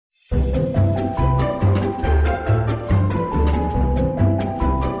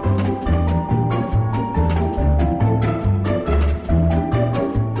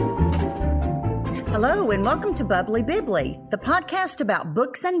and welcome to Bubbly Bibbly, the podcast about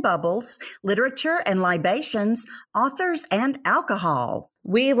books and bubbles, literature and libations, authors and alcohol.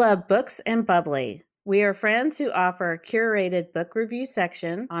 We love books and bubbly. We are friends who offer a curated book review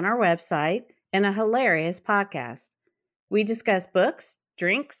section on our website and a hilarious podcast. We discuss books,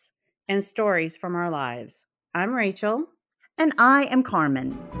 drinks, and stories from our lives. I'm Rachel. And I am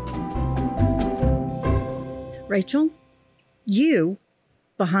Carmen. Rachel, you,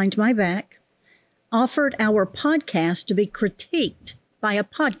 behind my back, offered our podcast to be critiqued by a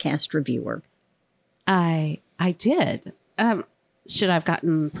podcast reviewer. I did. Should I have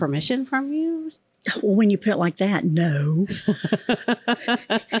gotten permission from you? When you put it like that, no.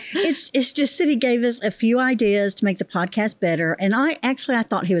 It's just that he gave us a few ideas to make the podcast better. And I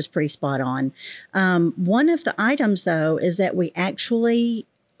thought he was pretty spot on. One of the items, though, is that we actually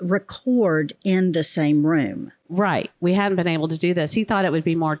record in the same room. Right. We hadn't been able to do this. He thought it would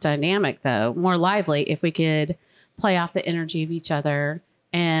be more dynamic, though, more lively if we could play off the energy of each other.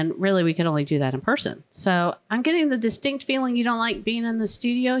 And really, we could only do that in person. So I'm getting the distinct feeling you don't like being in the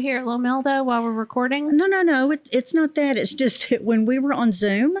studio here at Lomildo while we're recording. No. It's not that. It's just that when we were on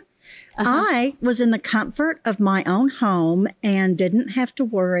Zoom, I was in the comfort of my own home and didn't have to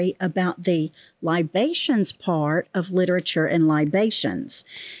worry about the libations part of literature and libations.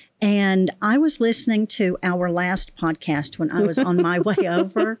 And I was listening to our last podcast when I was on my way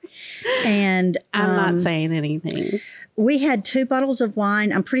over. And I'm not saying anything. We had 2 bottles of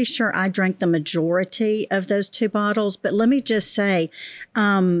wine. I'm pretty sure I drank the majority of those 2 bottles. But let me just say,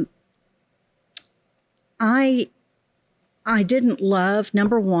 I didn't love,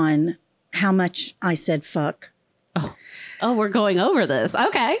 number one, how much I said fuck. Oh, we're going over this.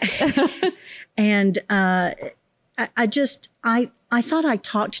 Okay. And I thought I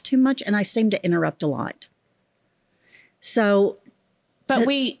talked too much and I seemed to interrupt a lot. So. But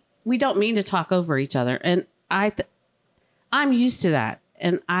we don't mean to talk over each other. And I'm used to that.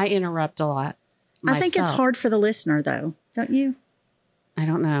 And I interrupt a lot myself. I think it's hard for the listener, though. Don't you? I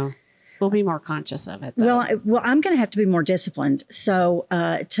don't know. We'll be more conscious of it, though. Well, I'm going to have to be more disciplined. So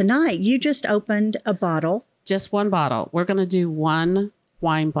tonight, you just opened a bottle. Just one bottle. We're going to do one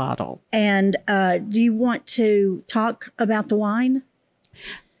wine bottle. And do you want to talk about the wine?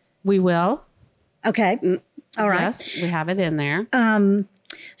 We will. Okay. All right. Yes, we have it in there.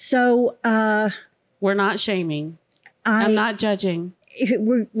 So we're not shaming. I'm not judging.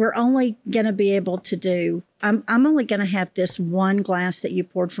 We're only going to be able to do, I'm only going to have this one glass that you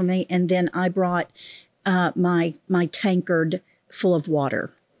poured for me. And then I brought my tankard full of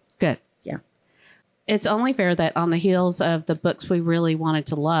water. Good. Yeah. It's only fair that on the heels of the books we really wanted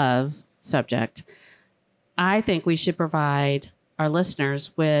to love subject, I think we should provide our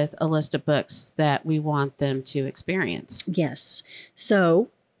listeners with a list of books that we want them to experience. Yes. So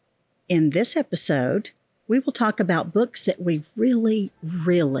in this episode, we will talk about books that we really,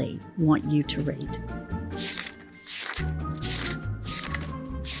 really want you to read.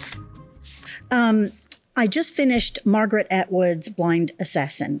 I just finished Margaret Atwood's Blind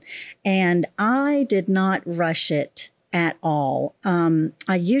Assassin, and I did not rush it at all. I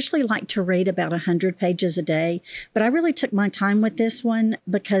usually like to read about 100 pages a day, but I really took my time with this one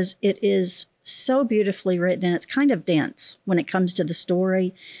because it is so beautifully written and it's kind of dense when it comes to the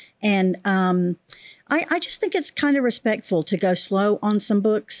story. And I just think it's kind of respectful to go slow on some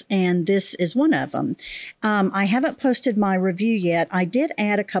books, and this is one of them. I haven't posted my review yet. I did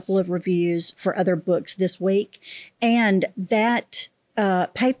add a couple of reviews for other books this week, and that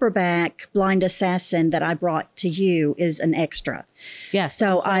paperback Blind Assassin that I brought to you is an extra. Yes,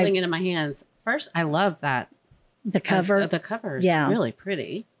 so I'm holding it in my hands. First, I love that. The cover. The cover is really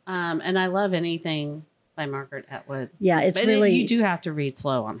pretty. And I love anything by Margaret Atwood. Yeah, it's but really. You do have to read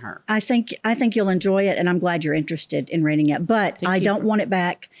slow on her. I think you'll enjoy it, and I'm glad you're interested in reading it. But I don't want it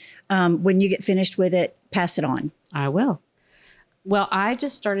back. When you get finished with it, pass it on. I will. Well, I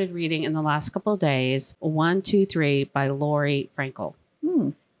just started reading in the last couple of days 1, 2, 3 by Lori Frankel.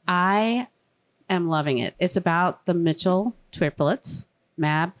 I am loving it. It's about the Mitchell triplets,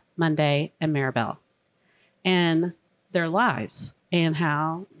 Mab, Monday, and Maribel, and their lives and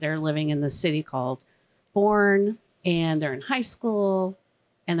how they're living in this city called Bourne, and they're in high school,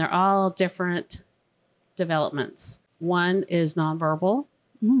 and they're all different developments. One is nonverbal,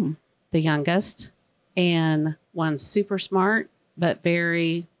 the youngest, and one's super smart, but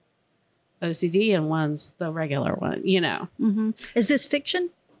very OCD, and one's the regular one, you know. Is this fiction?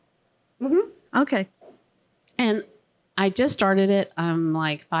 Okay. And I just started it. I'm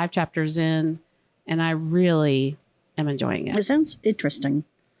like 5 chapters in, and I really am enjoying it. It sounds interesting.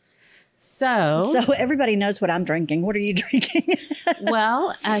 So everybody knows what I'm drinking. What are you drinking?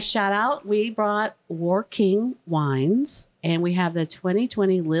 Well, a shout out. We brought War King wines, and we have the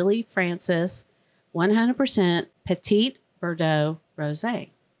 2020 Lily Francis 100% Petite Verdot Rosé.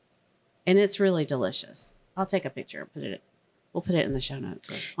 And it's really delicious. I'll take a picture and we'll put it in the show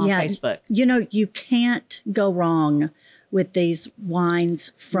notes on Facebook. You know, you can't go wrong with these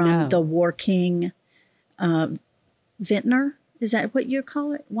wines from the War King Vintner. Is that what you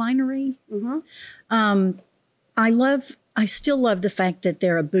call it? Winery? Mm-hmm. I still love the fact that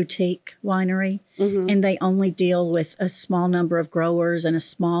they're a boutique winery, and they only deal with a small number of growers and a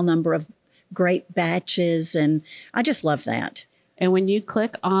small number of great batches. And I just love that. And when you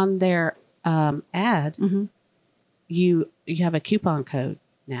click on their ad, you have a coupon code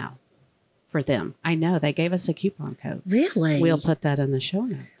now for them. I know they gave us a coupon code. Really? We'll put that in the show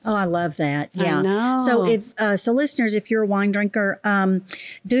notes. Oh, I love that. Yeah. I know. So so listeners, if you're a wine drinker,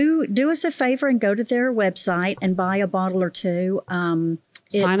 do us a favor and go to their website and buy a bottle or two.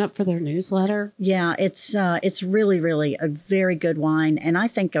 Sign up for their newsletter. Yeah, it's really, really a very good wine, and I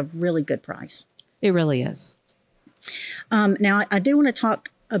think a really good price. It really is. Now, I do want to talk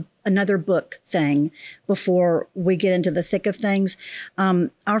another book thing before we get into the thick of things.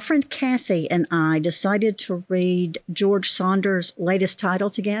 Our friend Kathy and I decided to read George Saunders' latest title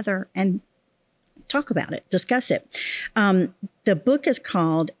together and talk about it, discuss it. The book is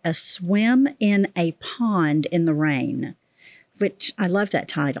called A Swim in a Pond in the Rain, which I love that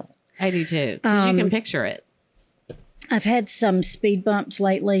title. I do too, because you can picture it. I've had some speed bumps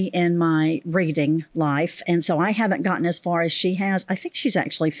lately in my reading life, and so I haven't gotten as far as she has. I think she's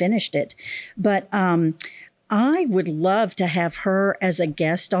actually finished it. But I would love to have her as a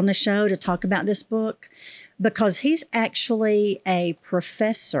guest on the show to talk about this book, because he's actually a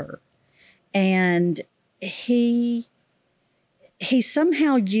professor, and he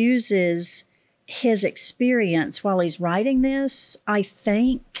somehow uses his experience while he's writing this, I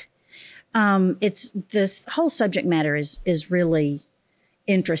think. It's this whole subject matter is really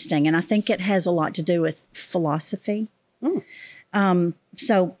interesting, and I think it has a lot to do with philosophy.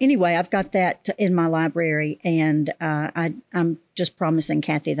 So anyway, I've got that in my library, and I'm just promising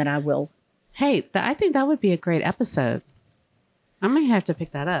Kathy that I will. Hey, I think that would be a great episode. I might have to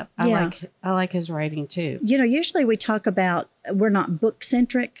pick that up. I like his writing too. You know, usually we talk about, we're not book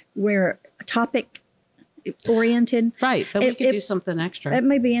centric, we're topic oriented. Right, but we could do something extra. It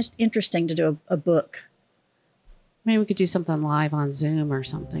may be interesting to do a book. Maybe we could do something live on Zoom or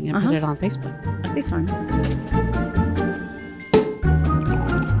something and put it on Facebook. That'd be fun.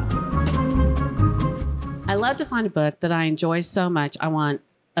 I love to find a book that I enjoy so much, I want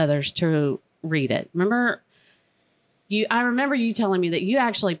others to read it. I remember you telling me that you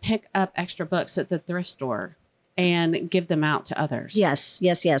actually pick up extra books at the thrift store and give them out to others. Yes.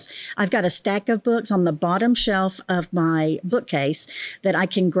 I've got a stack of books on the bottom shelf of my bookcase that I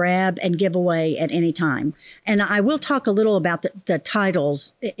can grab and give away at any time. And I will talk a little about the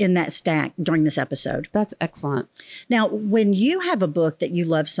titles in that stack during this episode. That's excellent. Now, when you have a book that you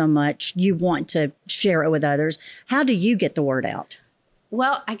love so much, you want to share it with others, how do you get the word out?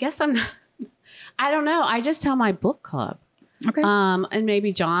 Well, I guess I don't know. I just tell my book club. Okay. And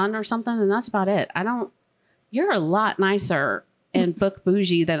maybe John or something, and that's about it. You're a lot nicer and book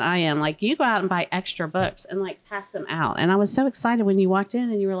bougie than I am. Like, you go out and buy extra books and like pass them out. And I was so excited when you walked in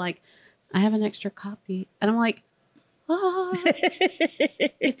and you were like, I have an extra copy. And I'm like, oh,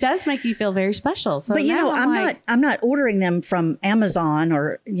 it does make you feel very special. So, but I'm not ordering them from Amazon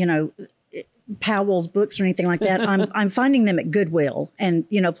or, Powell's Books or anything like that. I'm finding them at Goodwill and,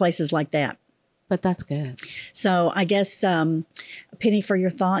 places like that. But that's good. So I guess a penny for your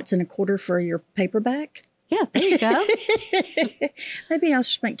thoughts and a quarter for your paperback. Yeah, there you go. Maybe I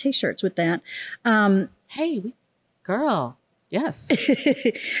should make T-shirts with that. Hey, girl, yes.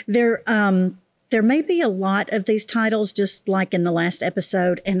 There may be a lot of these titles, just like in the last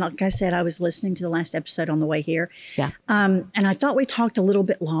episode. And like I said, I was listening to the last episode on the way here. Yeah. And I thought we talked a little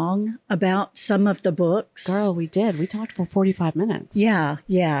bit long about some of the books. Girl, we did. We talked for 45 minutes. Yeah.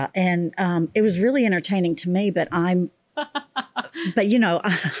 And it was really entertaining to me, but I'm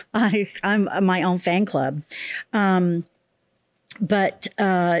my own fan club.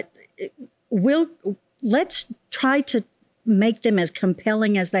 Let's try to make them as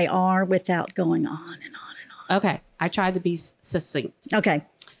compelling as they are without going on and on and on. Okay. I tried to be succinct. Okay.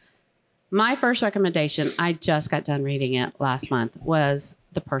 My first recommendation, I just got done reading it last month, was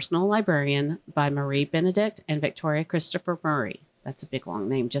The Personal Librarian by Marie Benedict and Victoria Christopher Murray. That's a big, long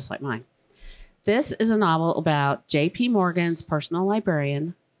name, just like mine. This is a novel about J.P. Morgan's personal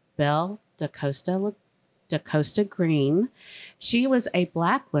librarian, Belle DaCosta DaCosta Green. She was a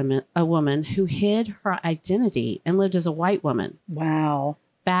a woman who hid her identity and lived as a white woman. Wow.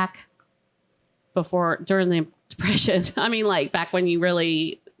 Back during the Depression. I mean, like back when you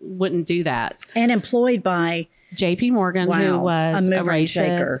really wouldn't do that. And employed by J.P. Morgan, who was a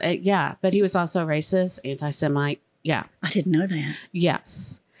racist. Yeah, but he was also a racist, anti-Semite. Yeah. I didn't know that.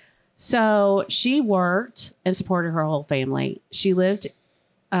 Yes. So she worked and supported her whole family. She lived,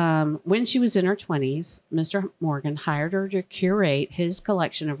 when she was in her 20s, Mr. Morgan hired her to curate his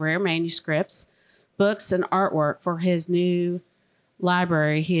collection of rare manuscripts, books, and artwork for his new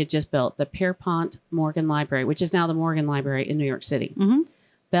library he had just built, the Pierpont Morgan Library, which is now the Morgan Library in New York City. Mm-hmm.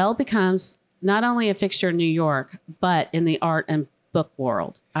 Belle becomes not only a fixture in New York, but in the art and book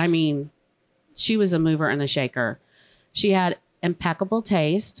world. I mean, she was a mover and a shaker. She had impeccable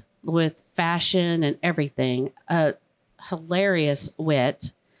taste with fashion and everything, a hilarious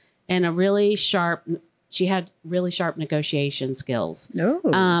wit, and she had really sharp negotiation skills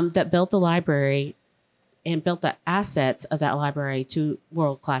that built the library and built the assets of that library to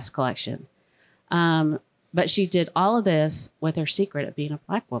world-class collection. But she did all of this with her secret of being a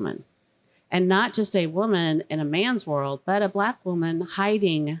Black woman. And not just a woman in a man's world, but a Black woman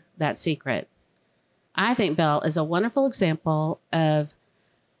hiding that secret. I think Belle is a wonderful example of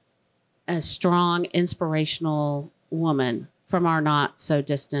a strong, inspirational woman from our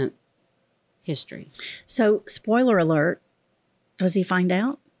not-so-distant history. So, spoiler alert, does he find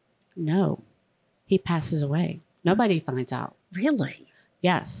out? No. He passes away. Nobody finds out. Really?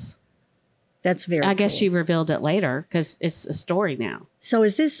 Yes. That's very I guess cool. she revealed it later because it's a story now. So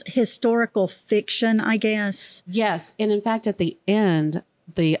is this historical fiction, I guess? Yes. And in fact, at the end,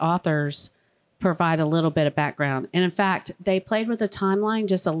 the authors provide a little bit of background. And in fact, they played with the timeline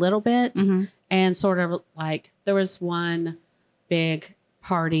just a little bit and sort of like there was one big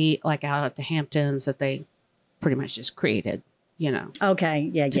party like out at the Hamptons that they pretty much just created. Okay.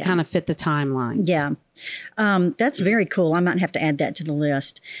 Yeah. To kind of fit the timeline. Yeah. That's very cool. I might have to add that to the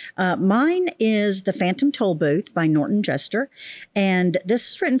list. Mine is The Phantom Toll Booth by Norton Juster. And this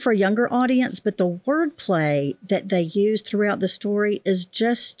is written for a younger audience, but the wordplay that they use throughout the story is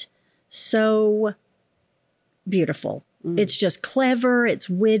just so beautiful. It's just clever. It's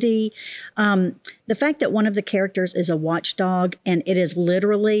witty. The fact that one of the characters is a watchdog and it is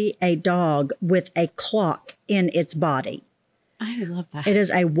literally a dog with a clock in its body. I love that. It is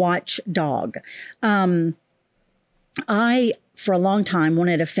a watchdog. I, for a long time,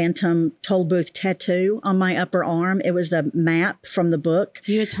 wanted a Phantom Toll Booth tattoo on my upper arm. It was the map from the book.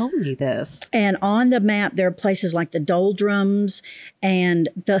 You had told me this. And on the map, there are places like the Doldrums and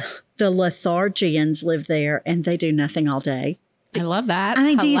the Lethargians live there, and they do nothing all day. I love that. I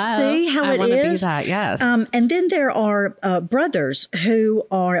mean, do you see how it is? I want to be that, yes. And then there are brothers who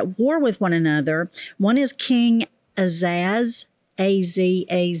are at war with one another. One is King Azaz,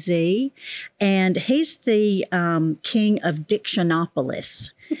 A-Z-A-Z, and he's the king of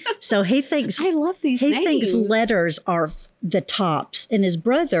Dictionopolis. So he thinks I love these names. He thinks letters are the tops, and his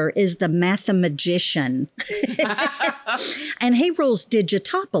brother is the mathemagician, and he rules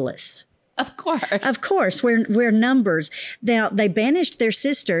Digitopolis. Of course, we're numbers. Now they banished their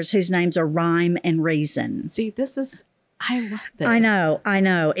sisters, whose names are Rhyme and Reason. See, I love this. I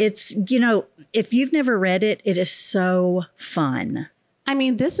know. It's, if you've never read it, it is so fun. I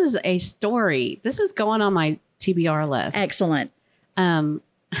mean, this is a story. This is going on my TBR list. Excellent.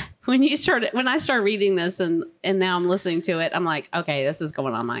 When I started reading this and now I'm listening to it, I'm like, okay, this is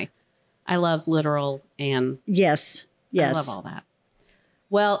going on I love literal and yes. I love all that.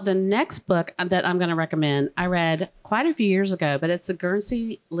 Well, the next book that I'm going to recommend, I read quite a few years ago, but it's the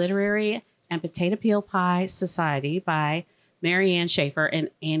Guernsey Literary and Potato Peel Pie Society by Mary Ann Schaefer and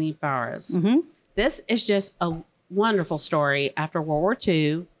Annie Burroughs. Mm-hmm. This is just a wonderful story after World War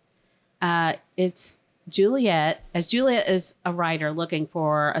II. It's Juliet. As Juliet is a writer looking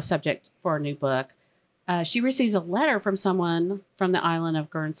for a subject for a new book, she receives a letter from someone from the island of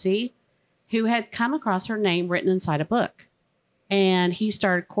Guernsey who had come across her name written inside a book. And he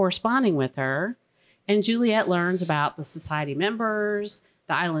started corresponding with her. And Juliet learns about the society members,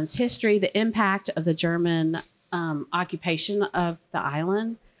 the island's history, the impact of the German occupation of the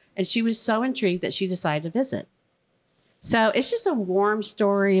island. And she was so intrigued that she decided to visit. So it's just a warm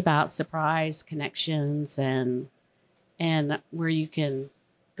story about surprise connections and where you can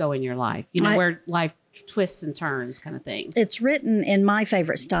go in your life, where life twists and turns kind of thing. It's written in my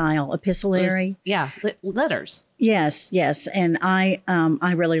favorite style, epistolary. Letters. Yes, and I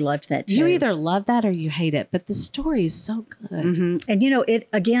really loved that too. You either love that or you hate it, but the story is so good. Mm-hmm.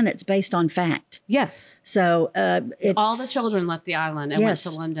 And it's based on fact. Yes. So all the children left the island and went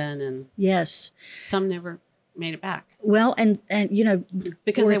to London, and some never made it back. Well, and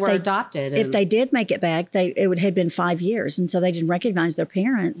because they were adopted. If they did make it back, it had been 5 years, and so they didn't recognize their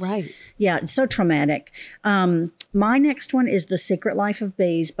parents. Right. Yeah, it's so traumatic. My next one is The Secret Life of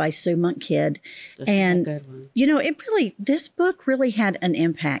Bees by Sue Monk Kidd. This is a good one. This book really had an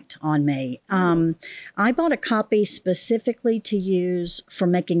impact on me. I bought a copy specifically to use for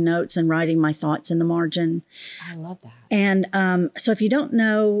making notes and writing my thoughts in the margin. I love that. And so if you don't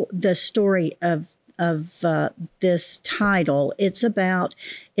know the story of this title, it's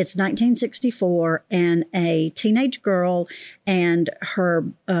 1964, and a teenage girl and her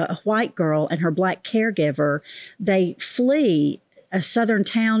white girl and her black caregiver, they flee a southern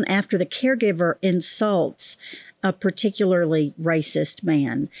town after the caregiver insults a particularly racist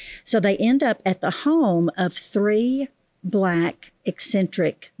man. So they end up at the home of 3 Black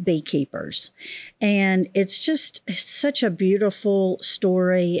eccentric beekeepers. And it's such a beautiful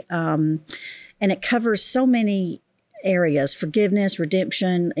story. And it covers so many areas: forgiveness,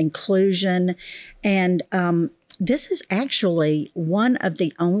 redemption, inclusion. And this is actually one of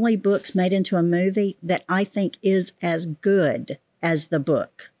the only books made into a movie that I think is as good as the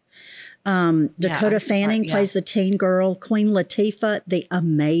book. Dakota Fanning plays the teen girl. Queen Latifah, the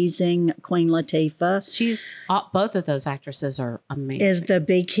amazing Queen Latifah. Both of those actresses are amazing. Is the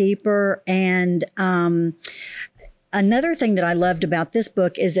beekeeper. And another thing that I loved about this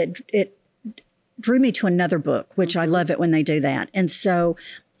book is it drew me to another book, which I love it when they do that. And so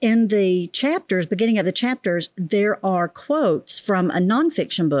in the chapters, beginning of the chapters, there are quotes from a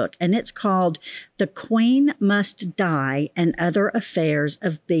nonfiction book, and it's called The Queen Must Die and Other Affairs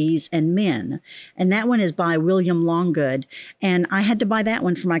of Bees and Men. And that one is by William Longgood. And I had to buy that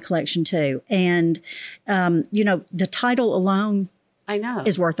one for my collection too. And, the title alone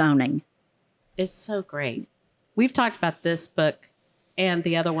is worth owning. It's so great. We've talked about this book and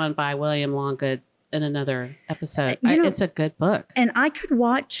the other one by William Longgood in another episode. It's a good book. And I could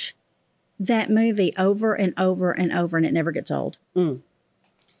watch that movie over and over and over, and it never gets old.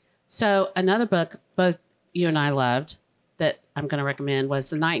 So another book both you and I loved that I'm going to recommend was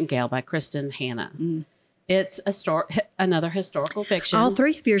The Nightingale by Kristen Hanna. It's another historical fiction. All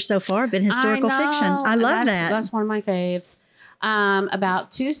 3 of yours so far have been historical fiction. I love that. That's one of my faves.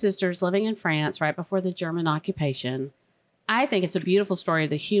 About 2 sisters living in France right before the German occupation. I think it's a beautiful story of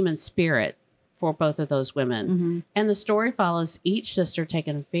the human spirit for both of those women. Mm-hmm. And the story follows each sister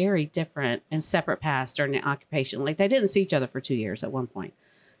taking a very different and separate paths during the occupation. Like, they didn't see each other for 2 years at one point,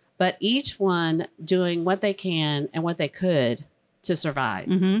 but each one doing what they can and what they could to survive.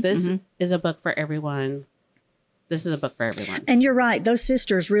 This is a book for everyone. This is a book for everyone. And you're right. Those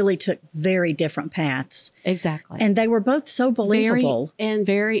sisters really took very different paths. Exactly. And they were both so believable.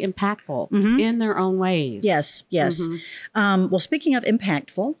 Very impactful in their own ways. Yes. Well, speaking of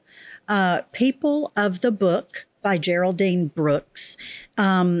impactful, People of the Book by Geraldine Brooks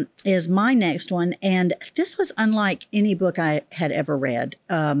is my next one. And this was unlike any book I had ever read.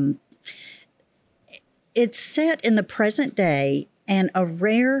 It's set in the present day, and a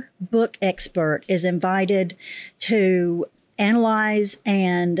rare book expert is invited to analyze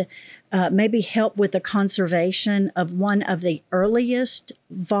and maybe help with the conservation of one of the earliest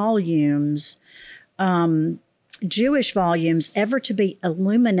volumes, Jewish volumes ever to be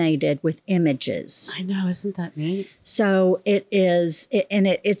illuminated with images. I know, isn't that neat? So it is,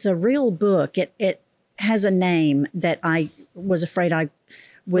 it's a real book. It has a name that I was afraid I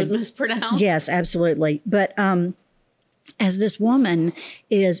would mispronounce. Yes, absolutely. But as this woman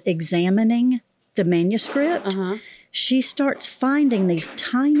is examining the manuscript, she starts finding these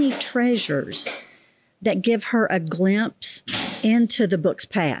tiny treasures that give her a glimpse into the book's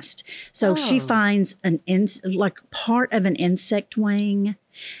past. So she finds part of an insect wing,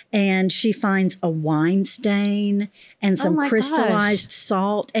 and she finds a wine stain and some crystallized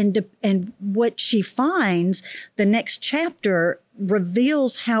salt. And what she finds, the next chapter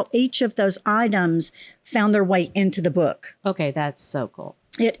reveals how each of those items found their way into the book. Okay, that's so cool.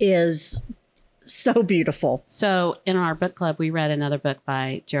 It is so beautiful. So in our book club, we read another book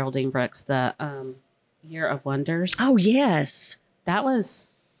by Geraldine Brooks, the Year of Wonders. Oh, yes. That was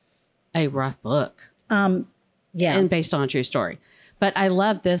a rough book. Yeah. And based on a true story. But I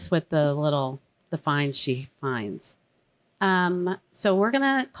love this with the finds she finds. So we're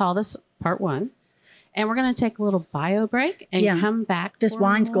going to call this part 1. And we're going to take a little bio break and come back. This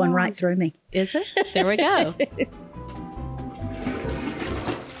wine's going right through me. Is it? There we go.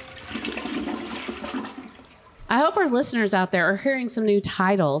 I hope our listeners out there are hearing some new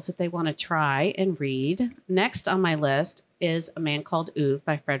titles that they want to try and read. Next on my list is A Man Called Ove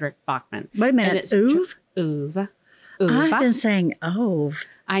by Frederick Bachman. Wait a minute. Ove? Ove. I've been saying Ove.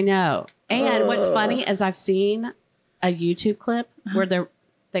 I know. And what's funny is I've seen a YouTube clip where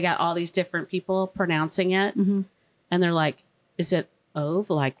they got all these different people pronouncing it. Mm-hmm. And they're like, is it Ove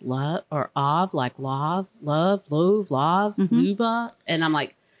like love or Ov like love, love, Luva? And I'm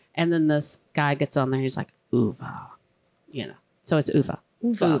like, and then this guy gets on there. He's like, Uva, so it's Uva.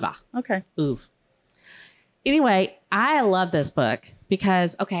 Uva. Okay. Uv. Anyway, I love this book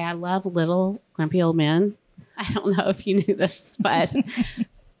because, I love little grumpy old men. I don't know if you knew this, but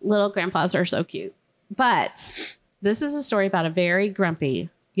little grandpas are so cute. But this is a story about a very grumpy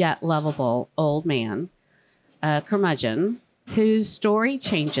yet lovable old man, a curmudgeon, whose story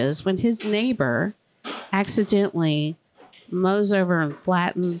changes when his neighbor accidentally mows over and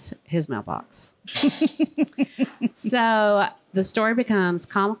flattens his mailbox. So the story becomes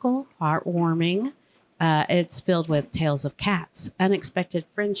comical, heartwarming. It's filled with tales of cats, unexpected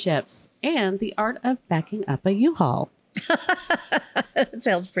friendships, and the art of backing up a U-Haul. That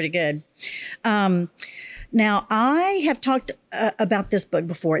sounds pretty good. Now, I have talked about this book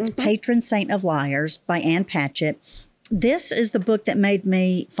before. It's Patron Saint of Liars by Ann Patchett. This is the book that made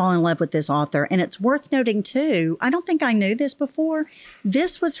me fall in love with this author. And it's worth noting, too, I don't think I knew this before.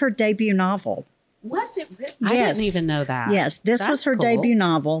 This was her debut novel. Was it written? Yes. I didn't even know that. Yes, this was her debut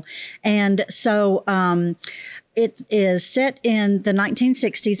novel. And so it is set in the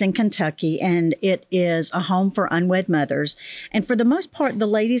 1960s in Kentucky, and it is a home for unwed mothers. And for the most part, the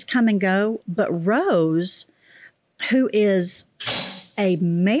ladies come and go. But Rose, who is a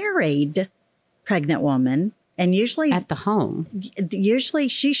married pregnant woman, and usually at the home. Usually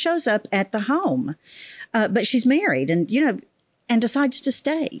she shows up at the home, but she's married and, and decides to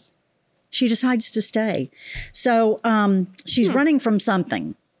stay. She decides to stay. So she's running from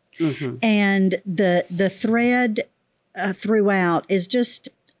something. Mm-hmm. And the thread throughout is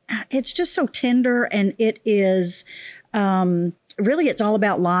it's just so tender. And it is really, it's all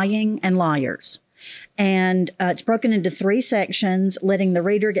about lying and liars. And it's broken into 3 sections, letting the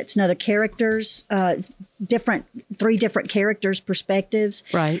reader get to know the characters, 3 different characters' perspectives.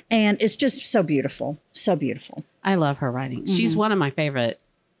 Right. And it's just so beautiful. So beautiful. I love her writing. Mm-hmm. She's one of my favorite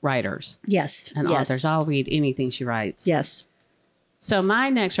writers. Yes. And authors. I'll read anything she writes. Yes. So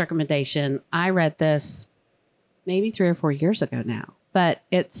my next recommendation, I read this maybe 3 or 4 years ago now, but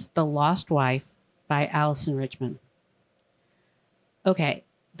it's The Lost Wife by Allison Richmond. Okay.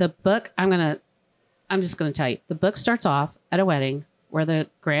 The book, I'm just going to tell you, the book starts off at a wedding where the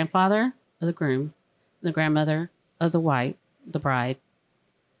grandfather of the groom and the grandmother of the wife, the bride,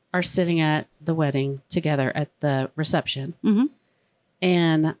 are sitting at the wedding together at the reception. Mm-hmm.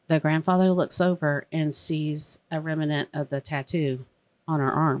 And the grandfather looks over and sees a remnant of the tattoo on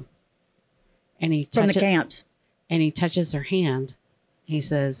her arm. And he from the camps. And he touches her hand. And he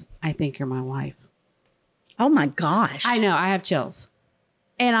says, I think you're my wife. Oh my gosh. I know. I have chills.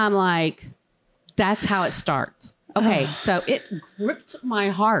 And I'm like, that's how it starts. Okay. So it gripped my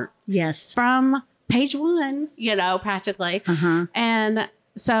heart. Yes. From page 1, practically. Uh-huh. And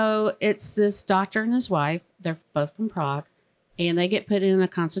so it's this doctor and his wife. They're both from Prague. And they get put in a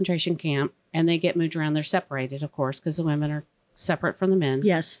concentration camp and they get moved around. They're separated, of course, because the women are separate from the men.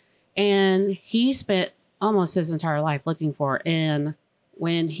 Yes. And he spent almost his entire life looking for her. And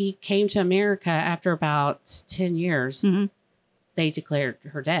when he came to America after about 10 years, mm-hmm. they declared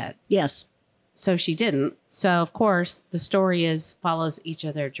her dead. Yes. So she didn't. So, of course, the story follows each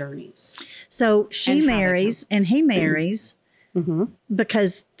of their journeys. So she marries and he marries mm-hmm.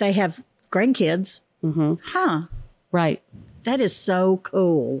 because they have grandkids. Mm-hmm. Huh. Right. That is so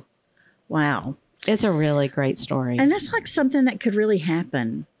cool. Wow. It's a really great story. And that's like something that could really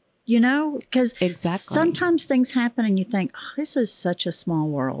happen, because exactly. sometimes things happen and you think, oh, this is such a small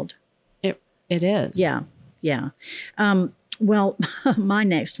world. It is. Yeah. Yeah. Well, my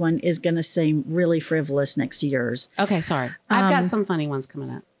next one is going to seem really frivolous next to yours. Okay. Sorry. I've got some funny ones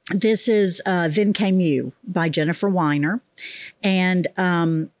coming up. This is Then Came You by Jennifer Weiner. And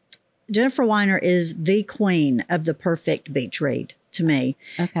Jennifer Weiner is the queen of the perfect beach read to me.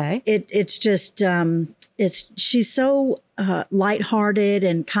 Okay. It's just, she's so lighthearted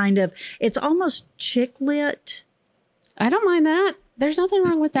and it's almost chick lit. I don't mind that. There's nothing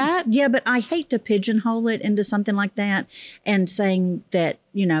wrong with that. Yeah, but I hate to pigeonhole it into something like that and saying that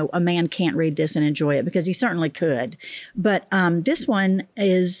a man can't read this and enjoy it, because he certainly could. But this one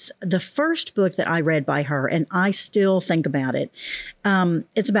is the first book that I read by her, and I still think about it.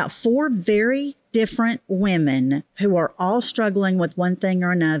 It's about 4 very different women who are all struggling with one thing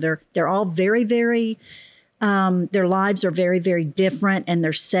or another. They're all very, very, their lives are very, very different, and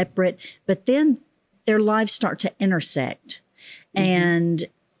they're separate, but then their lives start to intersect. And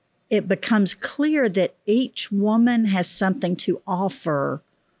it becomes clear that each woman has something to offer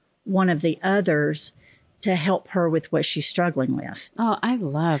one of the others to help her with what she's struggling with. Oh, I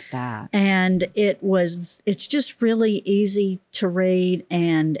love that. And it's just really easy to read,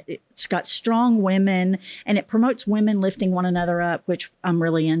 and it's got strong women, and it promotes women lifting one another up, which I'm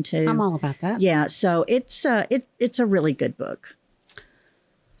really into. I'm all about that. Yeah. So it's a really good book.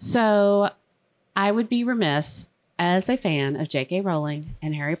 So I would be remiss as a fan of J.K. Rowling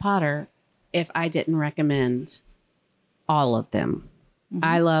and Harry Potter if I didn't recommend all of them.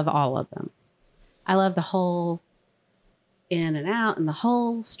 I love all of them. I love the whole in and out and the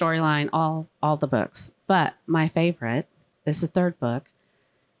whole storyline, all the books. But my favorite is the 3rd book,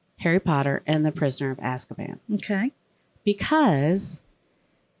 Harry Potter and the Prisoner of Azkaban. Okay. Because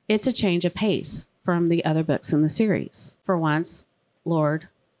it's a change of pace from the other books in the series. For once, Lord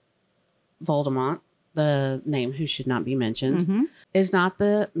Voldemort, the name who should not be mentioned, is not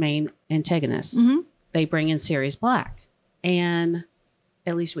the main antagonist. They bring in Sirius Black, and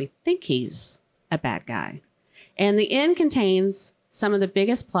at least we think he's a bad guy. And the end contains some of the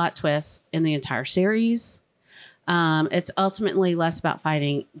biggest plot twists in the entire series. It's ultimately less about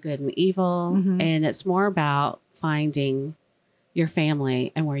fighting good and evil, and it's more about finding your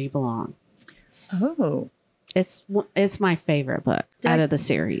family and where you belong. Oh. It's my favorite book out of the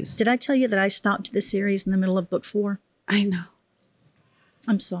series. Did I tell you that I stopped the series in the middle of book 4? I know.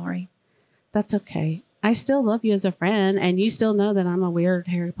 I'm sorry. That's okay. I still love you as a friend, and you still know that I'm a weird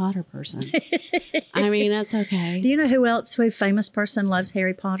Harry Potter person. I mean, that's okay. Do you know who famous person loves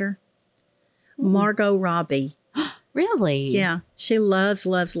Harry Potter? Margot Robbie. Really? Yeah. She loves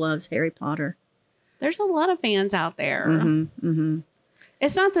Harry Potter. There's a lot of fans out there.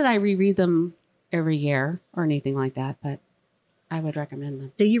 It's not that I reread them every year or anything like that, but I would recommend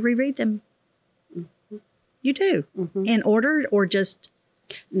them. Do you reread them? You do? In order or just?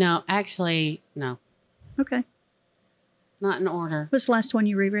 No, actually, no. Okay. Not in order. What's the last one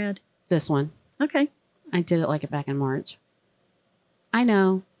you reread? This one. Okay. I did it like it back in March. I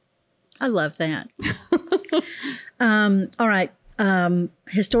know. I love that. All right.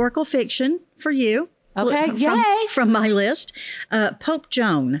 Historical fiction for you. Okay, yay! From my list. Pope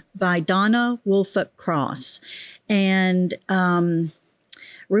Joan by Donna Woolfolk Cross. And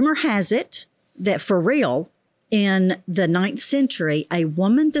rumor has it that for real, in the 9th century, a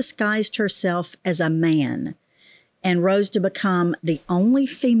woman disguised herself as a man and rose to become the only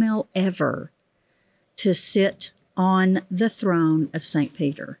female ever to sit on the throne of St.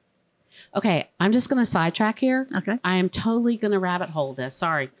 Peter. Okay, I'm just going to sidetrack here. Okay. I am totally going to rabbit hole this.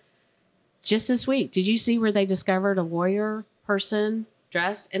 Sorry. Just this week, did you see where they discovered a warrior person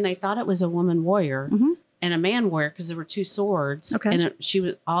dressed, and they thought it was a woman warrior and a man warrior because there were 2 swords, and she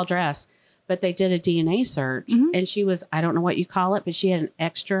was all dressed. But they did a DNA search, and she was, I don't know what you call it, but she had an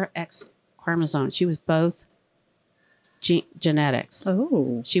extra X chromosome. She was both genetics.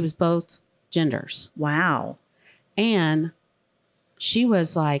 Oh. She was both genders. Wow. And she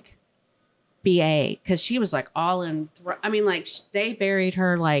was like BA, because she was like all in, they buried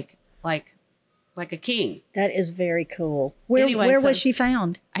her like a king. That is very cool. Where was she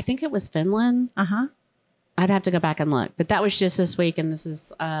found? I think it was Finland. I'd have to go back and look, but that was just this week, and this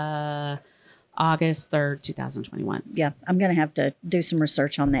is August 3rd, 2021. Yeah, I'm going to have to do some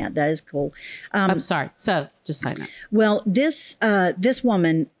research on that. That is cool. I'm sorry. So, just side note. Well, this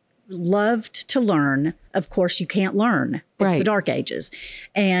woman loved to learn. Of course, you can't learn. It's the Dark Ages.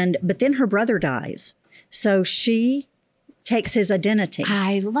 But then her brother dies. So she takes his identity.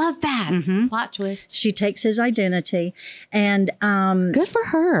 I love that. Plot twist. She takes his identity. And good for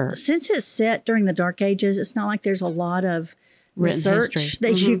her. Since it's set during the Dark Ages, it's not like there's a lot of research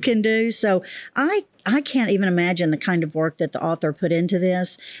that you can do. So I can't even imagine the kind of work that the author put into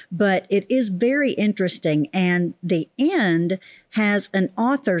this, but it is very interesting. And the end has an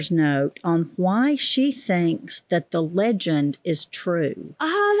author's note on why she thinks that the legend is true.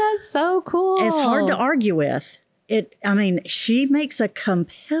 Ah, that's so cool. It's hard to argue with. She makes a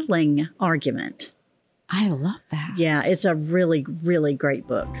compelling argument. I love that. Yeah, it's a really, really great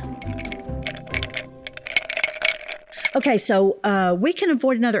book. Okay, so we can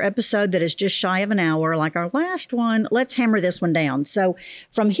avoid another episode that is just shy of an hour like our last one. Let's hammer this one down. So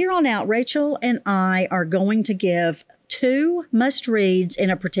from here on out, Rachel and I are going to give 2 must reads in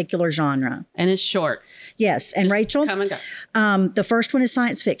a particular genre. And it's short. Yes. And Just Rachel, come and go. the first one is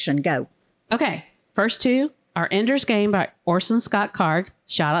science fiction. Go. Okay. First 2 are Ender's Game by Orson Scott Card.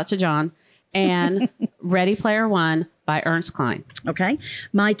 Shout out to John. And Ready Player One by Ernest Cline. Okay.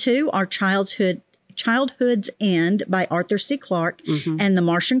 My 2 are Childhood's End by Arthur C. Clarke and The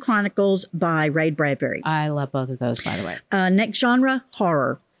Martian Chronicles by Ray Bradbury. I love both of those, by the way. Next genre,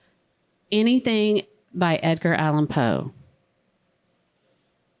 horror. Anything by Edgar Allan Poe.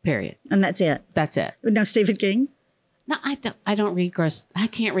 Period. And that's it. That's it. No Stephen King? No, I don't read gross. I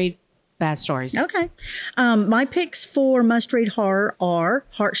can't read bad stories. Okay. My picks for must-read horror are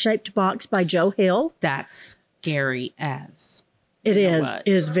Heart-Shaped Box by Joe Hill. That's scary as. It You know is. what?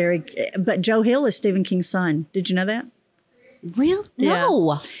 It is very. But Joe Hill is Stephen King's son. Did you know that? Real?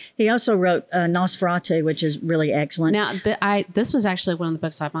 No. He also wrote Nosferatu, which is really excellent. Now, this was actually one of the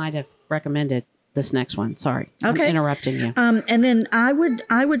books I might have recommended. This next one. Sorry. Okay. I'm interrupting you. And then I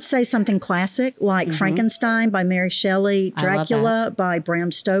would say something classic like Frankenstein by Mary Shelley, I love Dracula by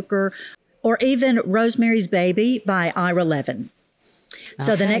Bram Stoker, or even Rosemary's Baby by Ira Levin.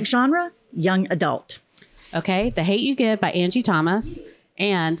 So the Okay. next genre, young adult. Okay. The Hate You Give by Angie Thomas.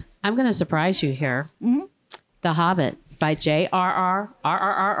 And I'm going to surprise you here. The Hobbit by J.R.R.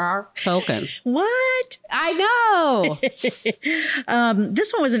 Tolkien. What? I know.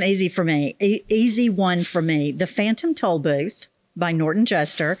 This one was an easy one for me. The Phantom Toll Booth by Norton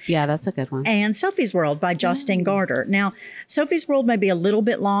Juster. Yeah, that's a good one. And Sophie's World by Justine Garter. Now, Sophie's World may be a little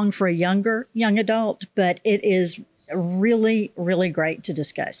bit long for a young adult, but it is really, really great to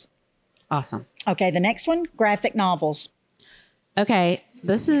discuss. Awesome. Okay, the next one, graphic novels. Okay.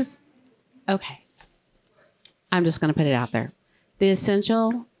 Okay. I'm just going to put it out there. The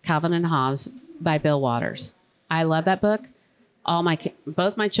Essential Calvin and Hobbes by Bill Waters. I love that book.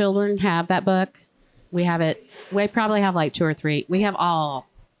 Both my children have that book. We have it. We probably have like 2 or 3. We have all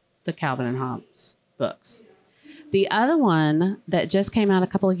the Calvin and Hobbes books. The other one that just came out a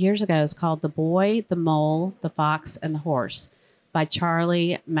couple of years ago is called The Boy, the Mole, the Fox, and the Horse by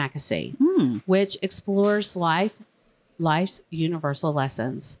Charlie Mackesy, which explores life's universal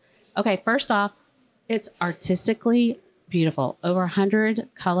lessons. Okay, first off, it's artistically beautiful. Over 100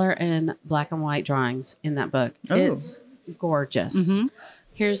 color and black and white drawings in that book. Oh. It's gorgeous.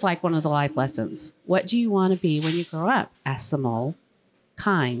 Here's like one of the life lessons. What do you want to be when you grow up? Asked the mole.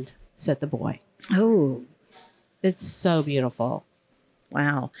 Kind, said the boy. Oh, It's so beautiful.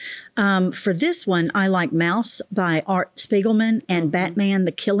 wow. For this one, I like Mouse by Art Spiegelman and Batman,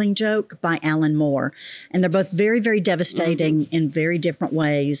 The Killing Joke by Alan Moore. And they're both very, very devastating in very different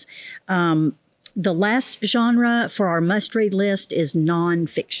ways. The last genre for our must-read list is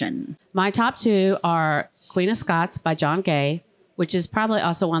nonfiction. My top 2 are Queen of Scots by John Gay, which is probably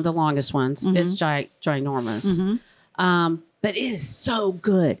also one of the longest ones. It's ginormous. But it is so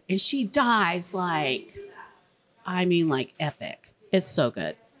good. And she dies like epic. It's so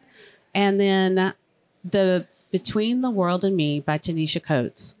good. And then the Between the World and Me by Tanisha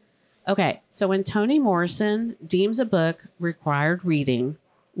Coates. Okay, so when Toni Morrison deems a book required reading,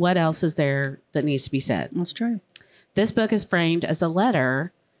 what else is there that needs to be said? That's true. This book is framed as a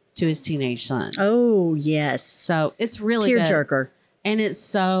letter to his teenage son. Oh, yes. So it's really good. Tearjerker. And it's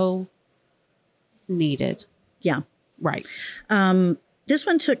so needed. Yeah. Right. This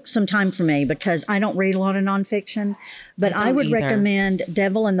one took some time for me because I don't read a lot of nonfiction, but I would either. recommend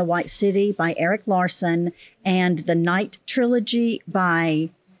Devil in the White City by Eric Larson and the Night Trilogy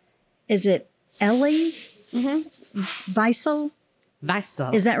by, is it Ellie Wiesel?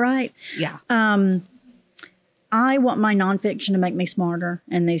 Weissel. Is that right? Yeah. I want my nonfiction to make me smarter,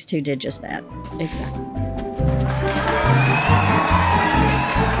 and these two did just that. Exactly.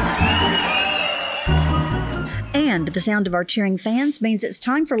 And the sound of our cheering fans means it's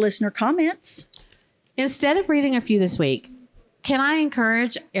time for listener comments. Instead of reading a few this week, can I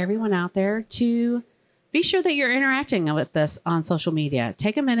encourage everyone out there to be sure that you're interacting with us on social media.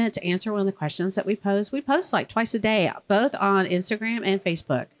 Take a minute to answer one of the questions that we post. We post like twice a day, both on Instagram and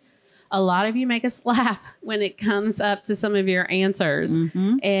Facebook. A lot of you make us laugh when it comes up to some of your answers,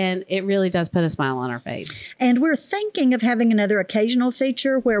 and it really does put a smile on our face. And we're thinking of having another occasional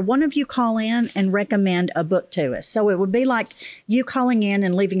feature where one of you call in and recommend a book to us. So it would be like you calling in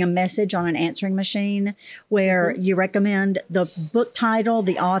and leaving a message on an answering machine where you recommend the book title,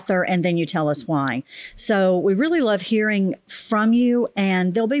 the author, and then you tell us why. So we really love hearing from you,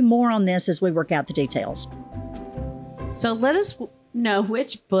 and there'll be more on this as we work out the details. So let us know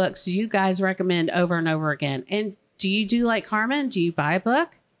which books you guys recommend over and over again. And do you do like Carmen? Do you buy a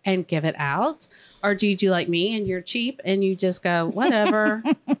book and give it out? Or do you do like me and you're cheap and you just go, whatever?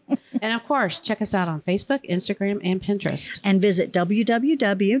 And of course, check us out on Facebook, Instagram, and Pinterest. And visit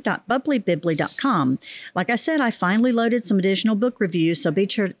www.bubblybibly.com. Like I said, I finally loaded some additional book reviews, so be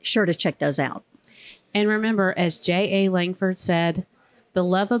sure to check those out. And remember, as J.A. Langford said, the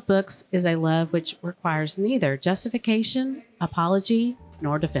love of books is a love which requires neither justification, apology,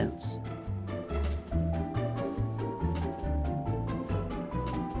 nor defense.